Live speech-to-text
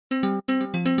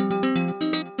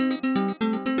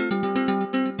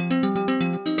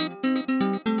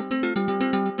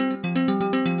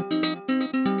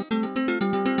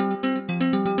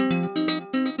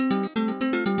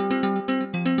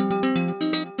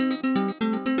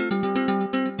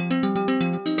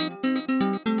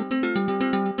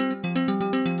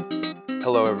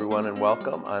everyone, and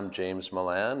welcome. I'm James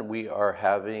Milan. We are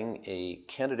having a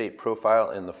candidate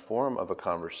profile in the form of a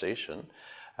conversation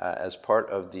as part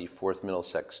of the 4th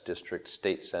Middlesex District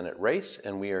State Senate race,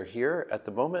 and we are here at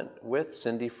the moment with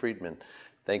Cindy Friedman.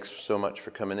 Thanks so much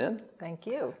for coming in. Thank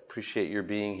you. Appreciate your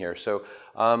being here. So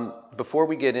before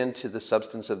we get into the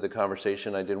substance of the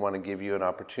conversation, I did want to give you an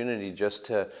opportunity just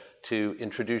to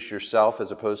introduce yourself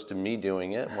as opposed to me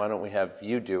doing it. Why don't we have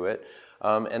you do it?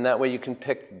 And that way you can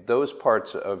pick those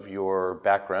parts of your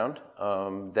background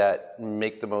that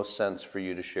make the most sense for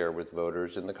you to share with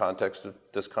voters in the context of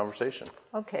this conversation.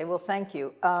 Okay, well, thank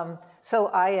you. So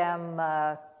I am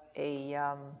a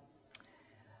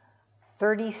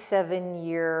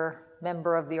 37-year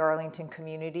member of the Arlington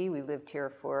community. We lived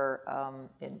here on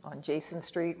Jason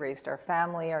Street, raised our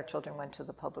family. Our children went to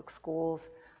the public schools.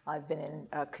 I've been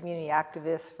a community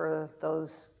activist for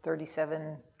those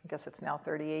 37, I guess it's now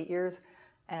 38 years,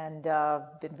 and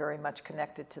been very much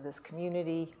connected to this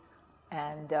community.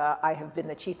 And I have been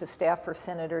the chief of staff for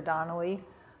Senator Donnelly,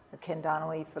 Ken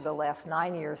Donnelly, for the last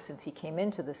 9 years since he came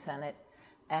into the Senate.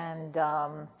 And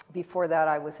before that,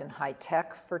 I was in high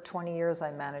tech for 20 years.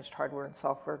 I managed hardware and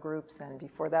software groups. And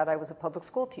before that, I was a public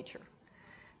school teacher.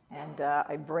 And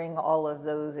I bring all of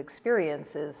those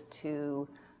experiences to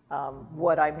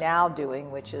what I'm now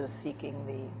doing, which is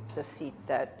seeking the seat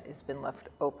that has been left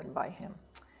open by him.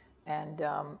 And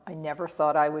I never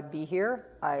thought I would be here.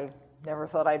 I never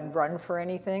thought I'd run for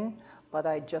anything, but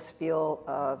I just feel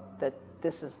that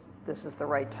this is the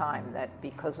right time, that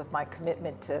because of my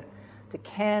commitment to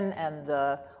Ken and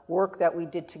the work that we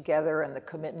did together and the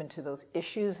commitment to those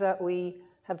issues that we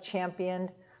have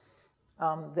championed,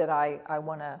 that I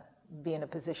want to be in a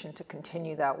position to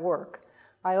continue that work.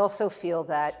 I also feel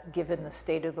that given the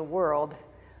state of the world,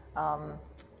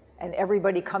 and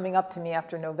everybody coming up to me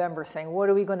after November saying, what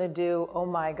are we going to do? Oh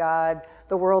my God,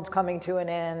 the world's coming to an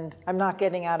end. I'm not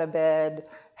getting out of bed.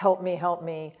 Help me, help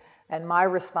me. And my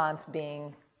response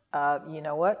being, you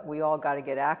know what? We all got to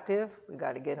get active. We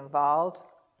got to get involved.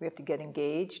 We have to get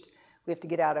engaged. We have to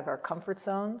get out of our comfort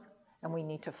zones, and we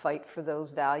need to fight for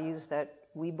those values that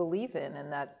we believe in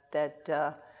and that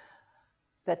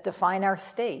define our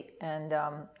state. And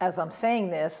as I'm saying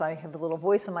this, I have a little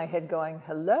voice in my head going,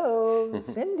 hello,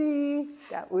 Cindy,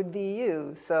 that would be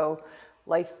you. So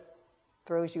life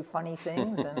throws you funny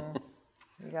things, and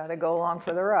you got to go along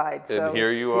for the ride. So and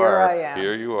here you are. are. I am.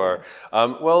 Here you are.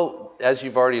 Well, as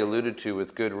you've already alluded to,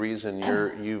 with good reason,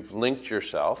 you've linked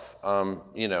yourself,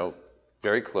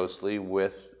 very closely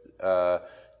with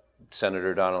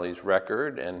Senator Donnelly's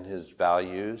record and his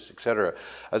values, et cetera.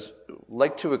 I'd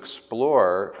like to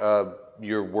explore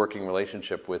your working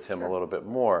relationship with him a little bit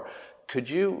more. Could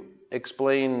you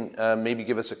explain, maybe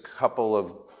give us a couple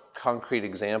of concrete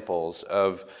examples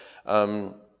of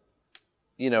the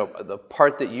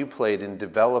part that you played in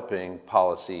developing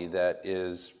policy that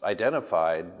is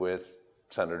identified with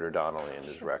Senator Donnelly and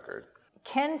his record?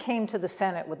 Ken came to the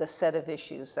Senate with a set of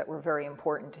issues that were very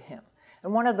important to him.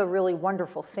 And one of the really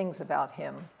wonderful things about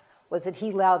him was that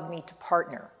he allowed me to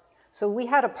partner. So we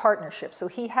had a partnership. So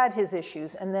he had his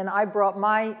issues, and then I brought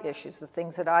my issues, the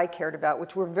things that I cared about,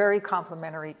 which were very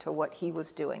complementary to what he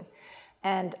was doing.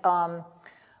 And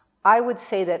I would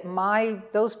say that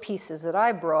those pieces that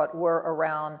I brought were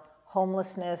around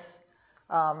homelessness,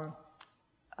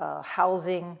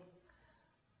 housing,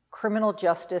 criminal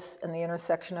justice and the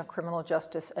intersection of criminal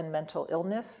justice and mental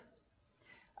illness,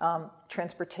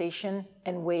 transportation,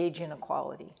 and wage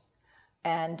inequality.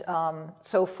 And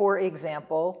so, for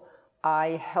example,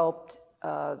 I helped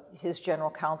his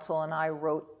general counsel, and I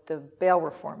wrote the bail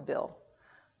reform bill.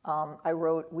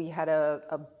 We had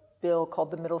a bill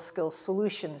called the Middle Skills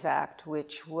Solutions Act,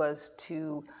 which was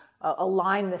to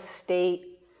align the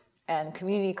state and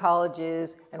community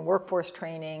colleges and workforce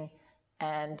training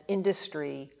and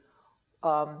industry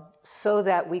so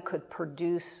that we could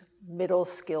produce middle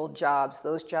skilled jobs,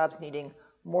 those jobs needing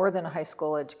more than a high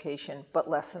school education but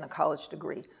less than a college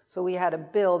degree. So we had a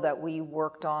bill that I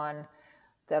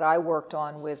worked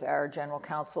on with our general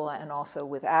counsel and also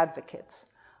with advocates.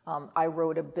 I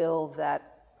wrote a bill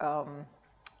that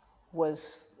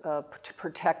was to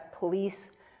protect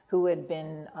police who had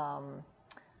been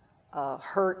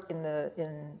hurt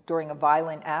during a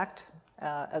violent act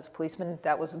as a policeman.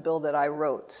 That was a bill that I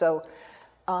wrote. So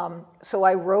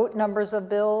I wrote numbers of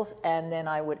bills, and then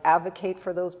I would advocate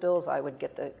for those bills. I would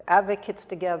get the advocates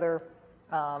together,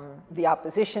 the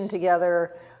opposition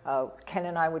together. Ken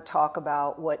and I would talk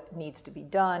about what needs to be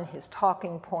done, his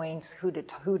talking points, who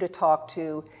to talk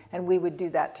to, and we would do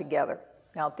that together.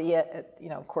 Now,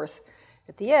 of course,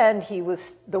 at the end, he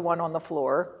was the one on the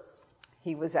floor.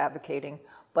 He was advocating.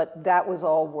 But that was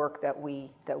all work that we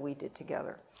did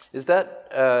together. Is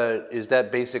that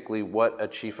basically what a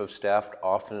chief of staff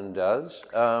often does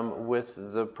with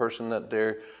the person that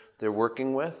they're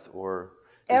working with, or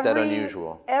is that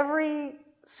unusual? Every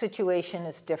situation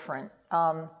is different.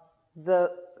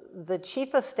 The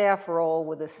chief of staff role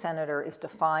with a senator is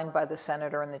defined by the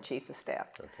senator and the chief of staff.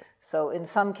 Okay. So in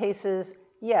some cases,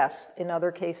 yes. In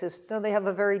other cases, no, they have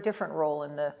a very different role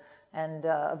and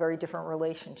a very different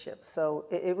relationship. So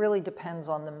it really depends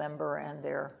on the member and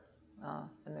their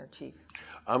chief.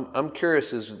 I'm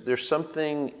curious, is there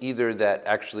something either that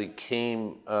actually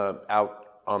came out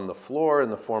on the floor in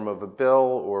the form of a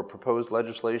bill or proposed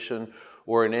legislation,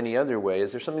 or in any other way?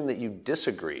 Is there something that you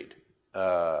disagreed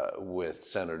with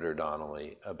Senator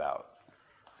Donnelly about?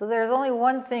 So there's only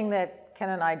one thing that Ken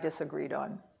and I disagreed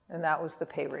on, and that was the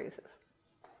pay raises.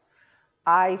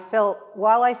 I felt,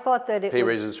 while I thought that it was... Pay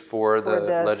raises for the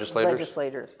legislators?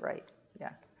 Legislators, right,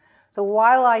 yeah. So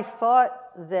while I thought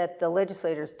that the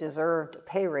legislators deserved a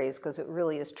pay raise, because it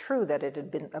really is true that it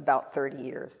had been about 30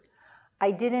 years,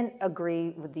 I didn't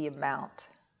agree with the amount.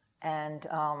 And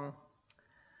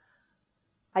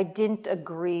I didn't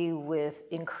agree with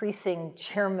increasing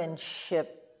chairmanships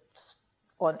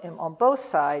on both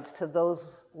sides to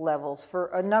those levels for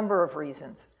a number of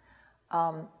reasons.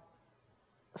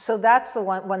 So that's the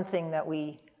one thing that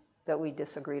we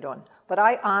disagreed on. But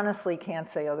I honestly can't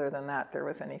say other than that there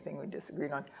was anything we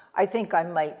disagreed on. I think I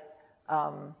might,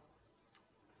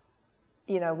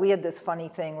 we had this funny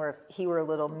thing where if he were a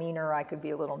little meaner, I could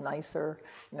be a little nicer,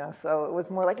 so it was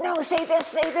more like, no, say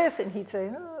this, and he'd say,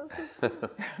 no.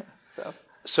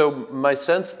 So my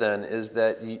sense then is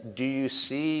that do you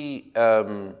see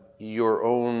your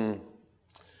own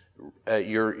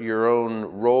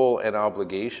role and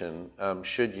obligation,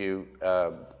 should you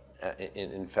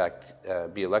in fact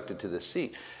be elected to this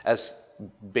seat, as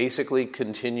basically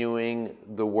continuing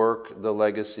the work, the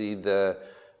legacy,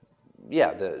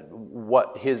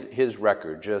 what his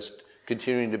record, just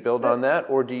continuing to build on that,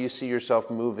 or do you see yourself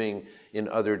moving in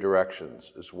other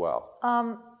directions as well?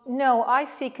 No, I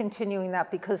see continuing that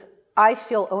because I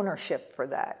feel ownership for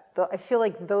that. I feel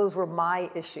like those were my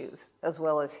issues as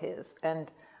well as his,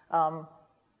 and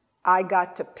I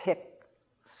got to pick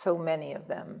so many of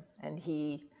them, and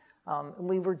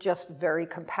we were just very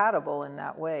compatible in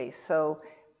that way. So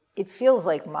it feels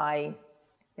like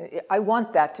I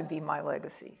want that to be my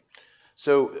legacy.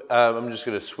 So I'm just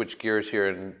going to switch gears here,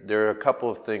 and there are a couple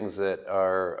of things that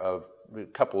are a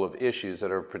couple of issues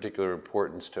that are of particular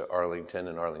importance to Arlington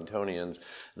and Arlingtonians,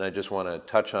 and I just want to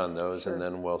touch on those. Sure. And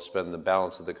then we'll spend the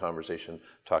balance of the conversation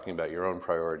talking about your own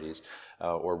priorities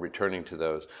or returning to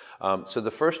those. So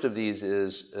the first of these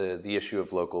is the issue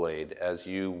of local aid. As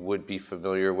you would be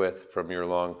familiar with from your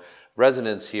long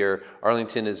residence here,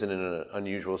 Arlington is in an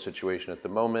unusual situation at the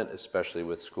moment, especially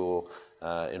with school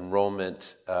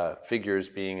enrollment figures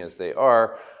being as they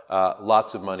are.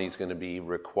 Lots of money is going to be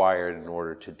required in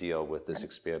order to deal with this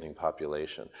expanding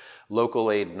population.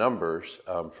 Local aid numbers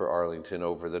for Arlington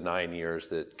over the 9 years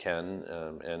that Ken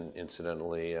and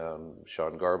incidentally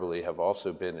Sean Garballey have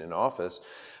also been in office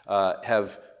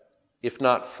have, if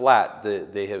not flat,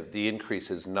 the increase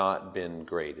has not been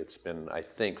great. It's been, I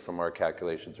think, from our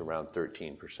calculations, around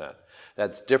 13%.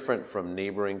 That's different from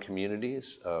neighboring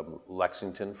communities.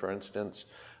 Lexington, for instance,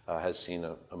 has seen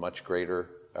a much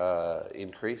greater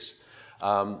increase.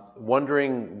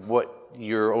 Wondering what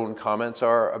your own comments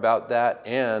are about that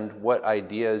and what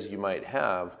ideas you might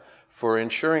have for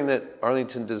ensuring that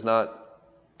Arlington does not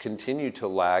continue to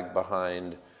lag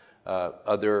behind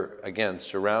other, again,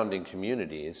 surrounding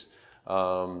communities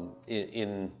in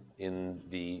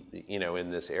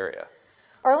this area.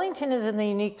 Arlington is in the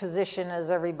unique position,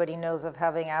 as everybody knows, of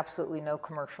having absolutely no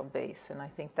commercial base, and I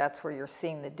think that's where you're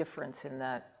seeing the difference in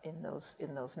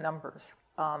those numbers.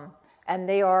 And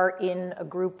they are in a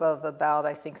group of about,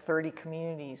 I think, 30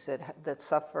 communities that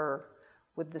suffer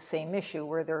with the same issue,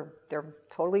 where they're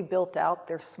totally built out,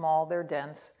 they're small, they're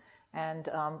dense, and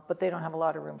but they don't have a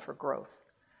lot of room for growth.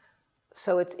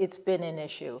 So it's been an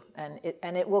issue,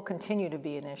 and it will continue to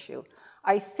be an issue.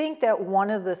 I think that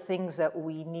one of the things that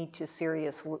we need to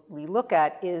seriously look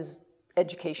at is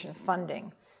education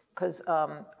funding, because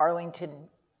Arlington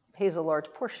pays a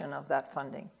large portion of that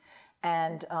funding.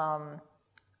 And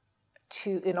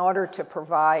in order to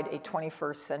provide a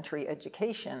 21st century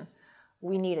education,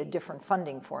 we need a different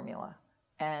funding formula.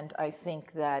 And I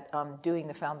think that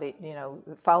doing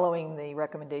following the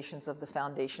recommendations of the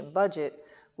foundation budget,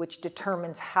 which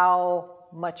determines how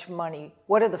much money,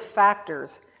 what are the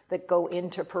factors that go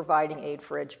into providing aid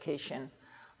for education,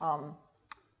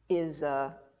 is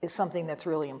something that's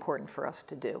really important for us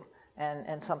to do.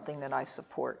 and something that I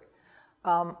support.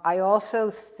 I also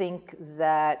think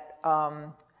that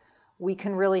we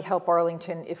can really help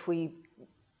Arlington if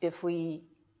we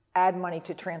add money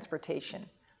to transportation.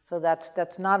 So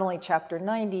that's not only Chapter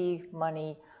 90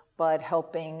 money, but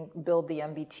helping build the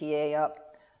MBTA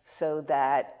up so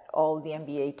that all of the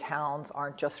MBA towns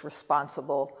aren't just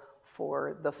responsible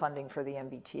for the funding for the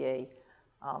MBTA.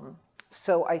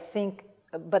 So I think,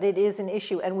 but it is an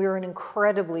issue, and we're an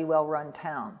incredibly well-run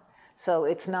town. So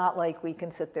it's not like we can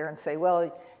sit there and say,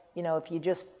 well, you know, if you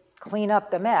just clean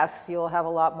up the mess, you'll have a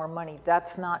lot more money.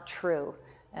 That's not true.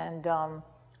 And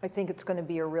I think it's going to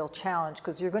be a real challenge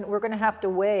because we're going to have to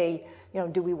weigh, you know,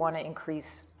 do we want to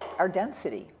increase our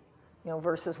density, you know,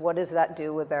 versus what does that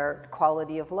do with our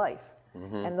quality of life?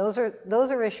 Mm-hmm. And those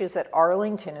are issues that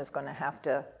Arlington is going to have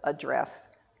to address.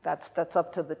 That's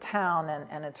up to the town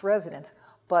and its residents.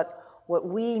 But what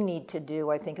we need to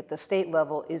do, I think, at the state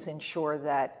level is ensure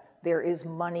that there is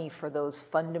money for those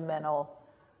fundamental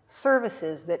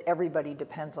services that everybody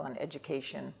depends on: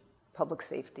 education, public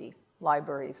safety,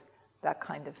 libraries, that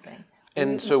kind of thing.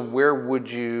 And so where would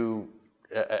you,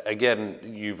 again,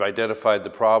 you've identified the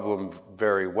problem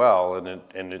very well, and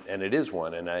it is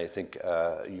one, and I think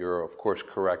you're of course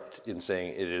correct in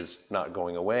saying it is not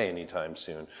going away anytime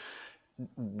soon.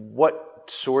 What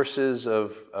sources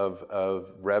of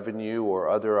revenue or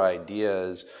other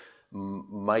ideas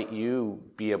might you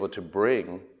be able to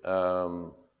bring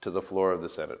to the floor of the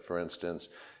Senate, for instance,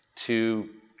 to,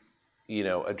 you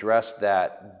know, address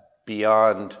that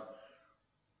beyond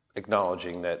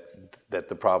acknowledging that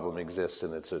the problem exists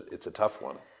and it's a tough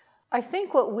one? I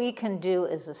think what we can do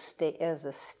as a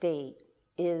state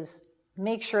is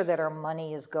make sure that our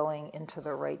money is going into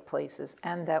the right places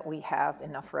and that we have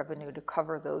enough revenue to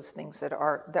cover those things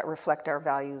that reflect our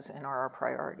values and are our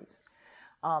priorities.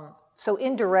 So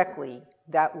indirectly,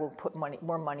 that will put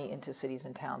more money into cities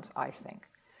and towns, I think.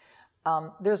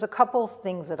 There's a couple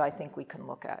things that I think we can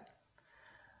look at.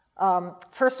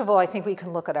 First of all, I think we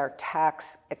can look at our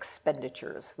tax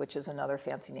expenditures, which is another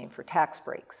fancy name for tax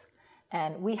breaks.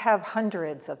 And we have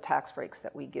hundreds of tax breaks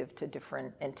that we give to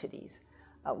different entities.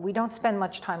 We don't spend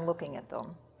much time looking at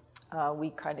them.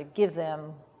 We kind of give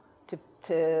them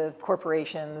to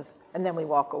corporations, and then we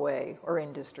walk away, or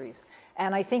industries.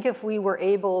 And I think if we were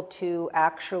able to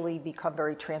actually become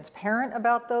very transparent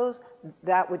about those,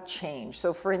 that would change.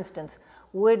 So for instance,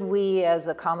 would we as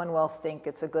a Commonwealth think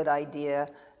it's a good idea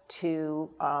to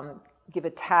give a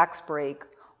tax break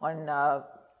on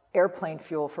airplane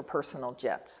fuel for personal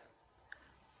jets?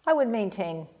 I would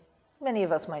maintain many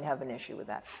of us might have an issue with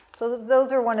that. So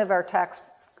those are one of our tax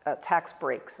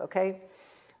breaks, okay?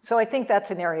 So I think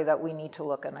that's an area that we need to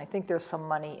look at, and I think there's some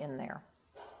money in there.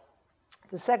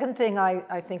 The second thing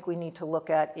I think we need to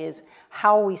look at is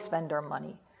how we spend our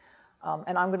money.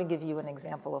 And I'm going to give you an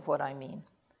example of what I mean.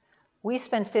 We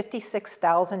spend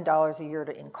 $56,000 a year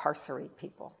to incarcerate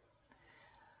people.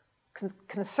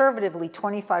 Conservatively,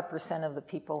 25% of the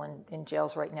people in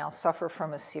jails right now suffer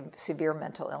from a severe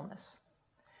mental illness.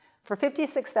 For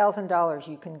 $56,000,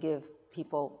 you can give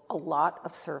people a lot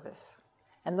of service.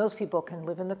 And those people can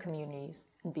live in the communities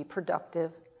and be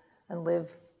productive and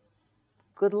live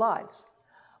good lives.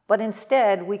 But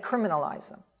instead, we criminalize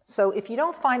them. So if you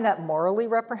don't find that morally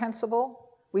reprehensible,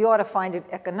 we ought to find it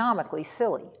economically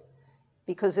silly.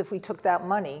 Because if we took that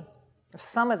money, or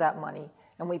some of that money,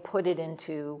 and we put it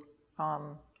into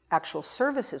actual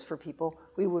services for people,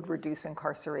 we would reduce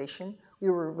incarceration, we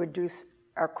would reduce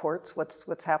our courts,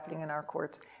 what's happening in our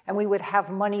courts, and we would have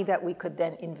money that we could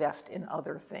then invest in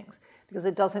other things. Because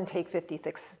it doesn't take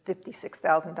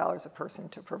 $56,000 a person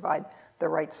to provide the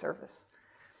right service.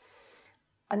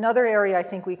 Another area I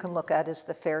think we can look at is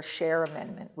the Fair Share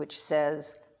Amendment, which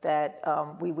says that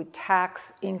we would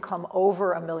tax income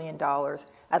over $1 million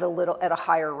at a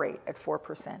higher rate, at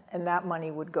 4%, and that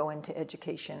money would go into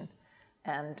education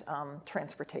and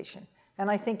transportation.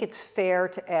 And I think it's fair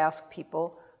to ask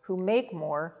people who make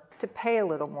more to pay a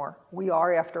little more. We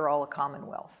are, after all, a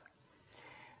commonwealth.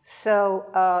 So,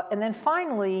 and then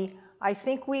finally, I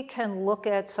think we can look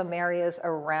at some areas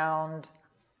around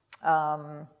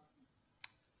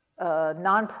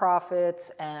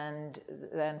nonprofits and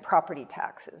property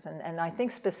taxes. And I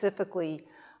think specifically,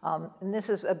 and this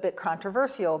is a bit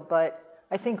controversial, but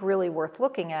I think really worth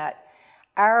looking at,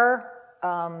 our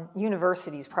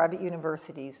universities, private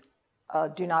universities,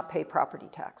 do not pay property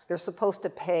tax. They're supposed to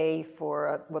pay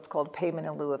for what's called payment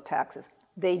in lieu of taxes.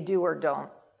 They do or don't.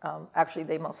 Actually,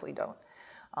 they mostly don't.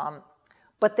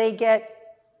 But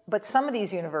some of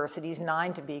these universities,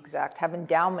 9 to be exact, have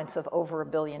endowments of over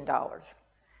 $1 billion.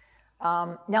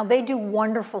 Now, they do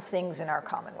wonderful things in our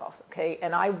Commonwealth, okay?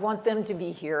 And I want them to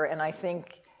be here, and I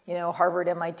think, you know, Harvard,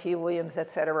 MIT, Williams,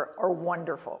 et cetera, are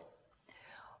wonderful.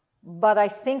 But I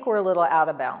think we're a little out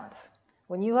of balance.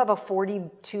 When you have a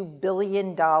 $42 billion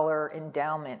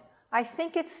endowment, I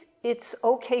think it's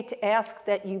okay to ask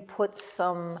that you put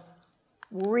some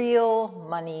real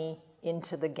money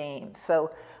into the game.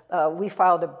 So we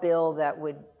filed a bill that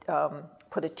would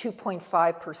put a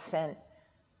 2.5%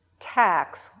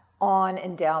 tax on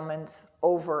endowments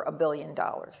over $1 billion.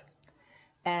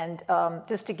 And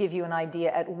just to give you an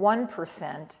idea, at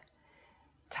 1%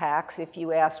 tax, if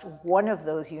you asked one of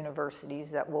those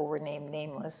universities that will remain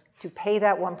nameless to pay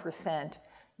that 1%,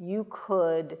 you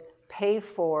could pay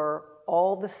for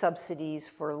all the subsidies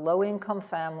for low-income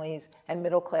families and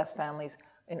middle-class families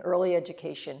in early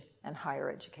education and higher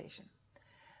education.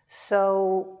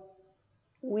 So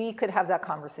we could have that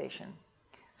conversation.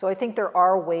 So I think there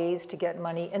are ways to get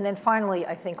money. And then finally,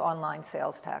 I think online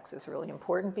sales tax is really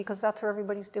important because that's where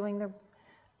everybody's doing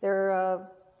their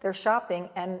shopping,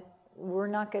 and we're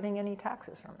not getting any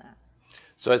taxes from that.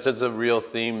 So I sense a real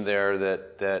theme there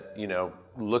that you know,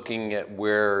 looking at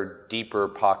where deeper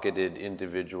pocketed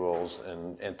individuals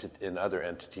and other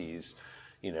entities,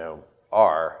 you know,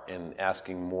 are, and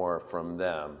asking more from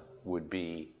them would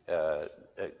be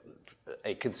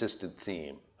a consistent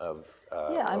theme of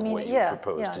what you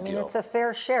propose to deal. I mean, it's a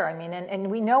fair share. I mean, and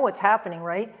we know what's happening,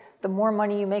 right? The more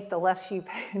money you make, the less you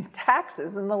pay in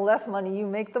taxes, and the less money you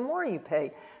make, the more you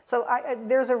pay. So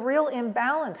there's a real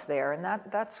imbalance there, and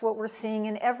that's what we're seeing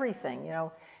in everything, you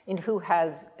know, in who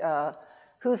has,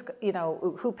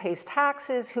 who pays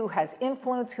taxes, who has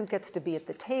influence, who gets to be at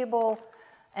the table.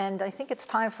 And I think it's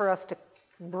time for us to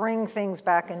bring things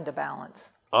back into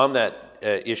balance. On that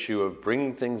issue of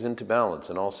bringing things into balance,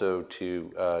 and also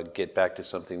to get back to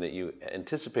something that you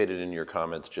anticipated in your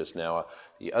comments just now,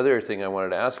 the other thing I wanted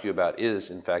to ask you about is,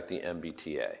 in fact, the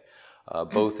MBTA,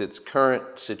 both its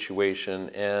current situation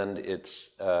and its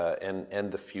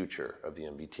and the future of the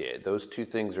MBTA. Those two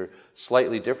things are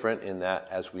slightly different in that,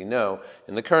 as we know,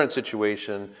 in the current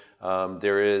situation,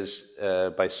 there is,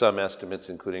 by some estimates,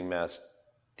 including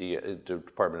the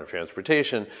Department of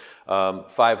Transportation,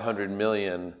 $500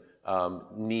 million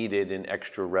needed in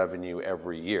extra revenue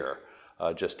every year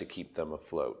just to keep them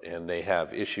afloat. And they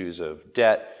have issues of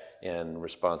debt and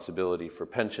responsibility for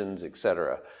pensions, et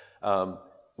cetera.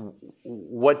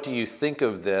 What do you think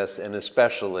of this, and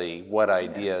especially what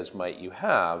ideas might you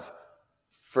have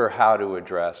for how to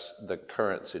address the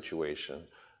current situation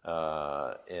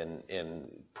and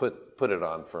put it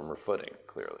on firmer footing,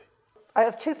 clearly? I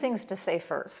have two things to say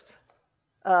first.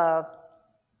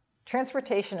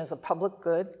 Transportation is a public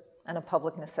good and a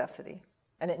public necessity,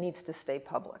 and it needs to stay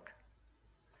public.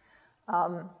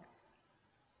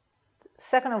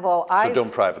 Second of all, So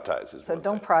don't privatize it. So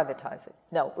don't privatize it.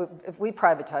 No, if we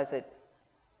privatize it,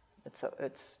 it's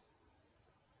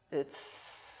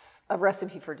a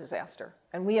recipe for disaster.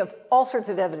 And we have all sorts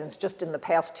of evidence just in the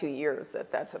past 2 years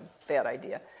that that's a bad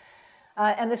idea.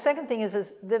 And the second thing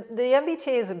is the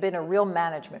MBTA has been a real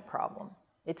management problem.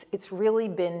 It's really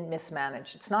been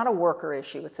mismanaged. It's not a worker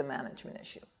issue, it's a management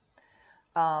issue.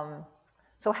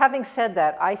 So having said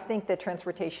that, I think that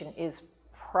transportation is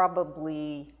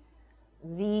probably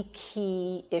the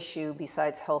key issue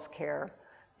besides healthcare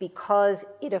because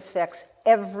it affects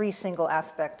every single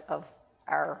aspect of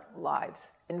our lives: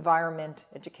 environment,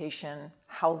 education,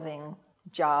 housing,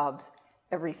 jobs,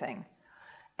 everything.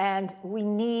 And we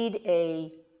need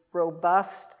a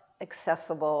robust,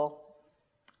 accessible,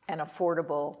 and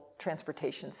affordable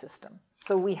transportation system.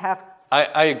 So we have...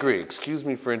 I agree. Excuse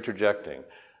me for interjecting.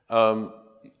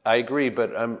 I agree,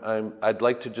 but I'd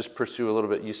like to just pursue a little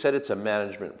bit. You said it's a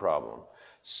management problem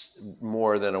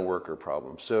more than a worker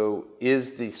problem. So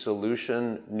is the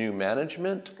solution new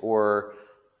management, or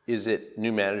is it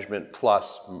new management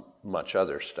plus much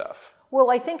other stuff?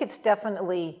 Well, I think it's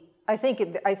definitely... I think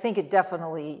it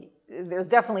definitely, there's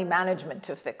definitely management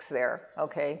to fix there,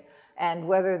 okay? And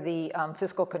whether the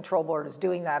Fiscal Control Board is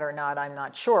doing that or not, I'm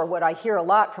not sure. What I hear a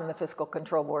lot from the Fiscal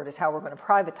Control Board is how we're going to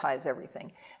privatize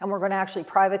everything. And we're going to actually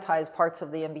privatize parts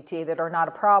of the MBTA that are not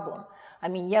a problem. I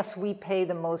mean, yes, we pay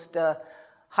the most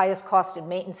highest cost in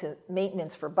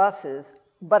maintenance for buses,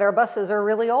 but our buses are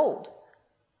really old.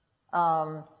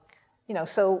 You know,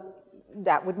 so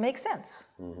that would make sense.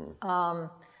 Mm-hmm.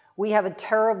 We have a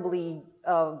terribly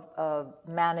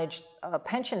managed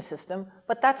pension system,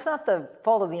 but that's not the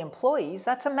fault of the employees.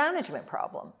 That's a management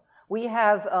problem. We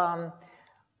have,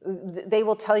 they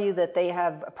will tell you that they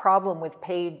have a problem with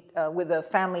with the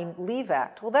Family Leave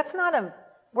Act. Well, that's not a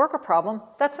worker problem.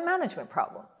 That's a management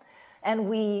problem. And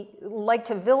we like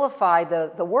to vilify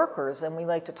the workers, and we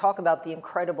like to talk about the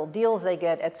incredible deals they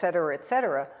get, et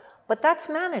cetera, but that's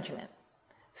management.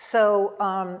 So,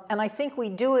 and I think we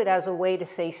do it as a way to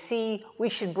say, see, we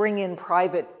should bring in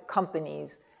private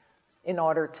companies in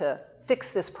order to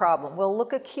fix this problem. Well,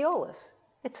 look at Keolis.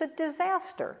 It's a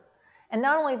disaster. And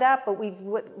not only that, but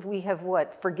we have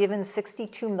forgiven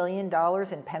 $62 million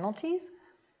in penalties?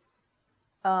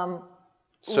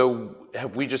 So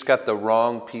have we just got the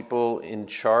wrong people in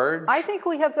charge? I think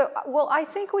we have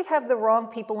the wrong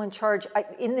people in charge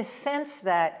in the sense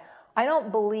that I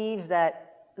don't believe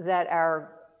that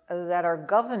our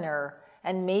governor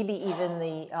and maybe even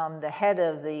the head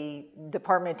of the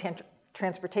Department of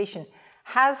Transportation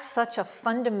has such a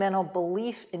fundamental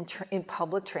belief in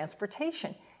public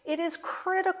transportation. It is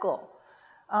critical.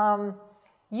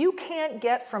 You can't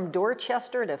get from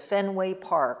Dorchester to Fenway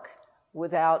Park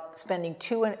without spending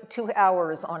two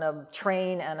hours on a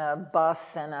train and a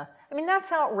bus I mean,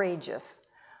 that's outrageous.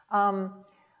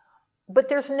 But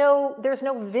there's no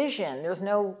vision. There's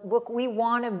no, look, we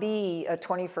want to be a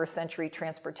 21st century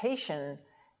transportation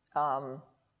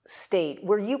state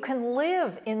where you can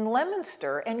live in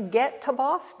Leominster and get to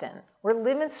Boston, or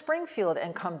live in Springfield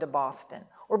and come to Boston,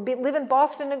 or live in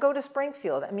Boston and go to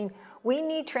Springfield. I mean, we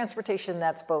need transportation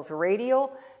that's both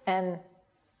radial and,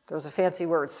 there's a fancy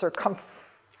word,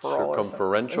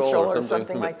 circumferential or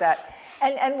something like that.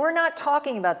 And we're not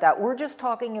talking about that. We're just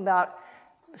talking about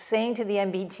saying to the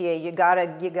MBTA, you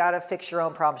gotta fix your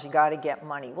own problems, you gotta get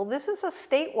money. Well, this is a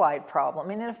statewide problem,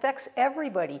 and it affects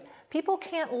everybody. People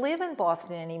can't live in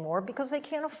Boston anymore because they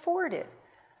can't afford it.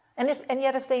 And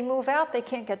yet if they move out, they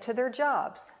can't get to their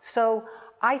jobs. So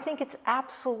I think it's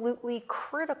absolutely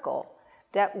critical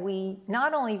that we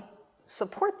not only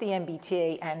support the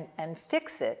MBTA and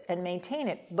fix it and maintain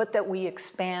it, but that we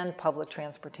expand public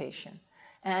transportation.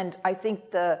 And I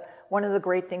think one of the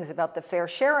great things about the Fair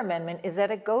Share Amendment is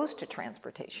that it goes to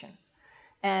transportation.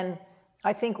 And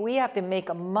I think we have to make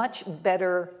a much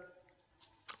better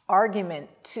argument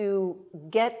to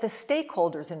get the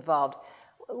stakeholders involved.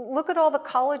 Look at all the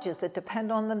colleges that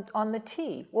depend on the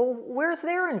T. Well, where's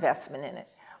their investment in it?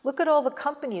 Look at all the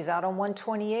companies out on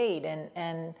 128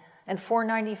 and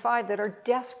 495 that are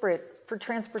desperate for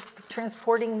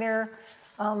transporting their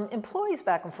employees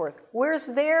back and forth. Where's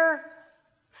their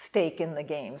stake in the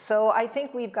game? So I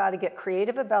think we've got to get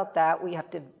creative about that. We have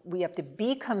to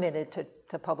be committed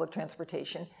to public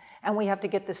transportation, and we have to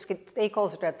get the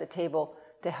stakeholders at the table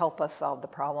to help us solve the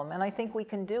problem. And I think we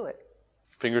can do it.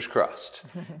 Fingers crossed.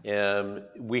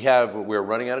 We're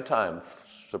running out of time.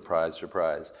 Surprise,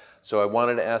 surprise. So I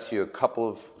wanted to ask you a couple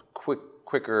of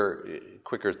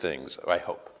quicker things, I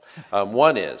hope.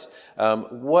 One is,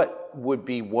 what would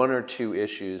be one or two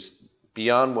issues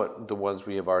beyond the ones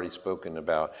we have already spoken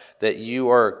about that you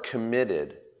are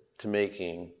committed to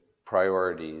making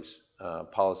priorities,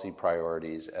 policy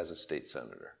priorities as a state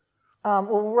senator?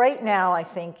 Well, right now, I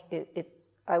think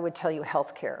I would tell you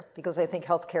healthcare, because I think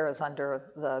healthcare is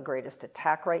under the greatest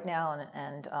attack right now,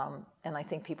 and I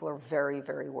think people are very,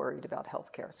 very worried about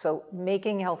healthcare. So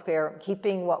making healthcare,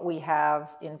 keeping what we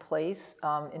have in place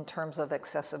in terms of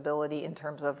accessibility, in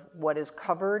terms of what is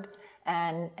covered,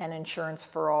 and insurance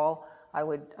for all, I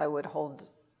would hold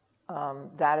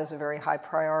that as a very high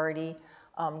priority.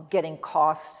 Getting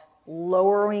costs,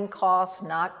 lowering costs,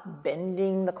 not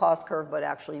bending the cost curve, but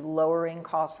actually lowering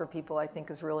costs for people, I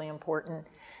think is really important.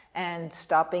 And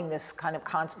stopping this kind of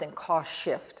constant cost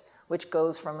shift, which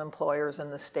goes from employers in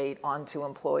the state onto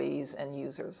employees and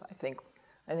users. I think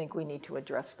we need to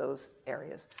address those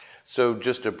areas. So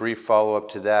just a brief follow-up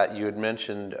to that, you had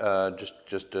mentioned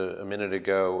just a minute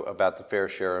ago about the Fair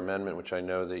Share Amendment, which I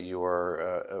know that you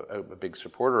are a big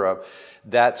supporter of.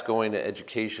 That's going to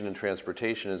education and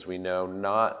transportation, as we know,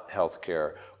 not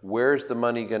healthcare. Where's the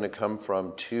money going to come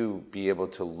from to be able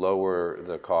to lower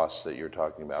the costs that you're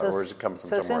talking about? Or is it coming from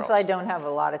somewhere else? So since I don't have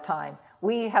a lot of time,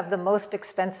 we have the most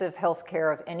expensive health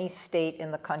care of any state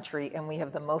in the country, and we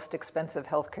have the most expensive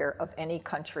health care of any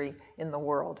country in the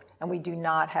world, and we do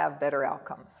not have better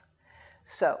outcomes.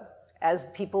 So, as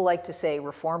people like to say,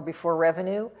 reform before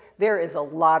revenue, there is a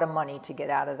lot of money to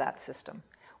get out of that system.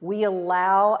 We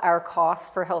allow our costs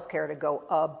for health care to go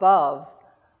above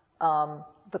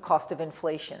the cost of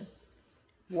inflation.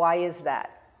 Why is that?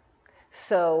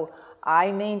 So,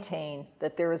 I maintain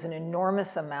that there is an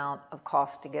enormous amount of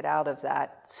cost to get out of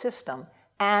that system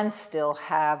and still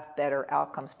have better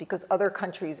outcomes, because other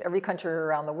countries, every country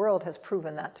around the world has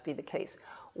proven that to be the case.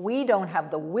 We don't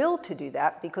have the will to do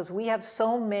that because we have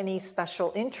so many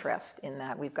special interests in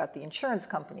that. We've got the insurance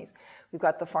companies, we've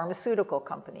got the pharmaceutical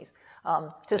companies.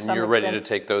 And you're ready to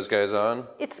take those guys on?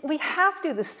 We have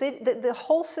to. The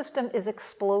whole system is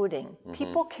exploding.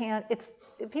 People can't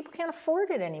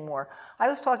afford it anymore. I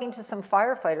was talking to some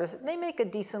firefighters. They make a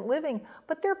decent living,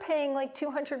 but they're paying like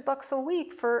 $200 a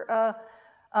week for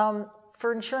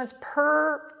insurance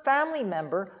per family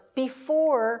member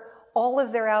before all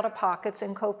of their out-of-pockets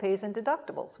and co-pays and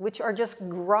deductibles, which are just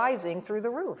rising through the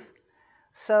roof.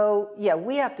 So yeah,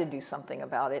 we have to do something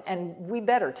about it, and we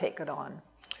better take it on.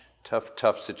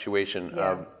 Tough situation.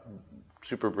 Yeah.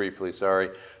 Super briefly,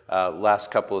 sorry.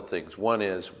 Last couple of things. One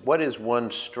is, what is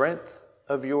one strength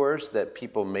of yours that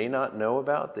people may not know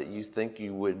about that you think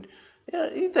you would,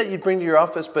 that you'd bring to your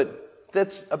office, but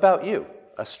that's about you?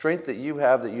 A strength that you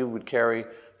have that you would carry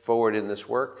forward in this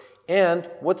work? And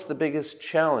what's the biggest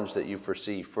challenge that you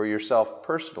foresee for yourself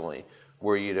personally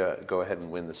were you to go ahead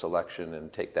and win this election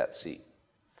and take that seat?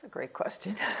 That's a great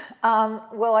question.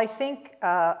 Well, I think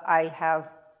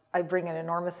I bring an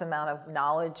enormous amount of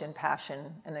knowledge and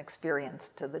passion and experience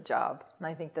to the job. And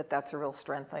I think that that's a real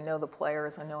strength. I know the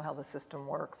players, I know how the system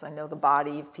works, I know the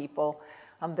body of people,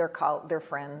 their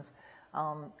friends,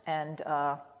 and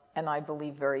I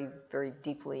believe very, very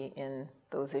deeply in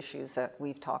those issues that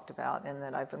we've talked about and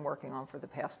that I've been working on for the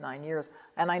past 9 years.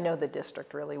 And I know the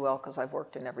district really well because I've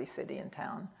worked in every city and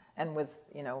town and with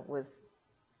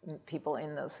people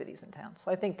in those cities and towns.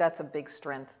 So I think that's a big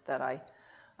strength that I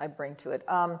bring to it.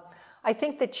 I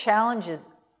think the challenges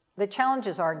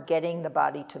are getting the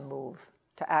body to move,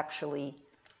 to actually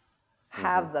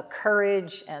have the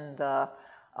courage and the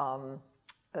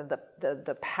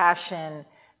passion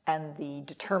and the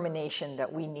determination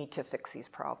that we need to fix these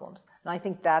problems. And I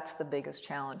think that's the biggest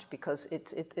challenge because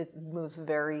it moves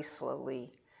very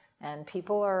slowly. And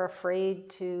people are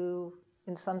afraid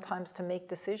sometimes to make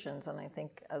decisions. And I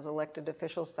think as elected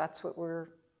officials, that's what we're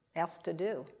asked to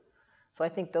do. So I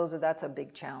think that's a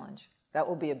big challenge. That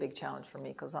will be a big challenge for me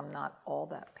because I'm not all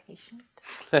that patient.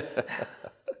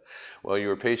 Well, you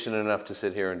were patient enough to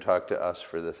sit here and talk to us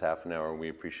for this half an hour, and we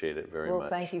appreciate it very much. Well,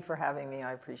 thank you for having me.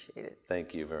 I appreciate it.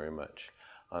 Thank you very much.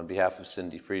 On behalf of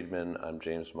Cindy Friedman, I'm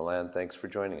James Milan. Thanks for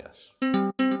joining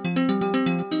us.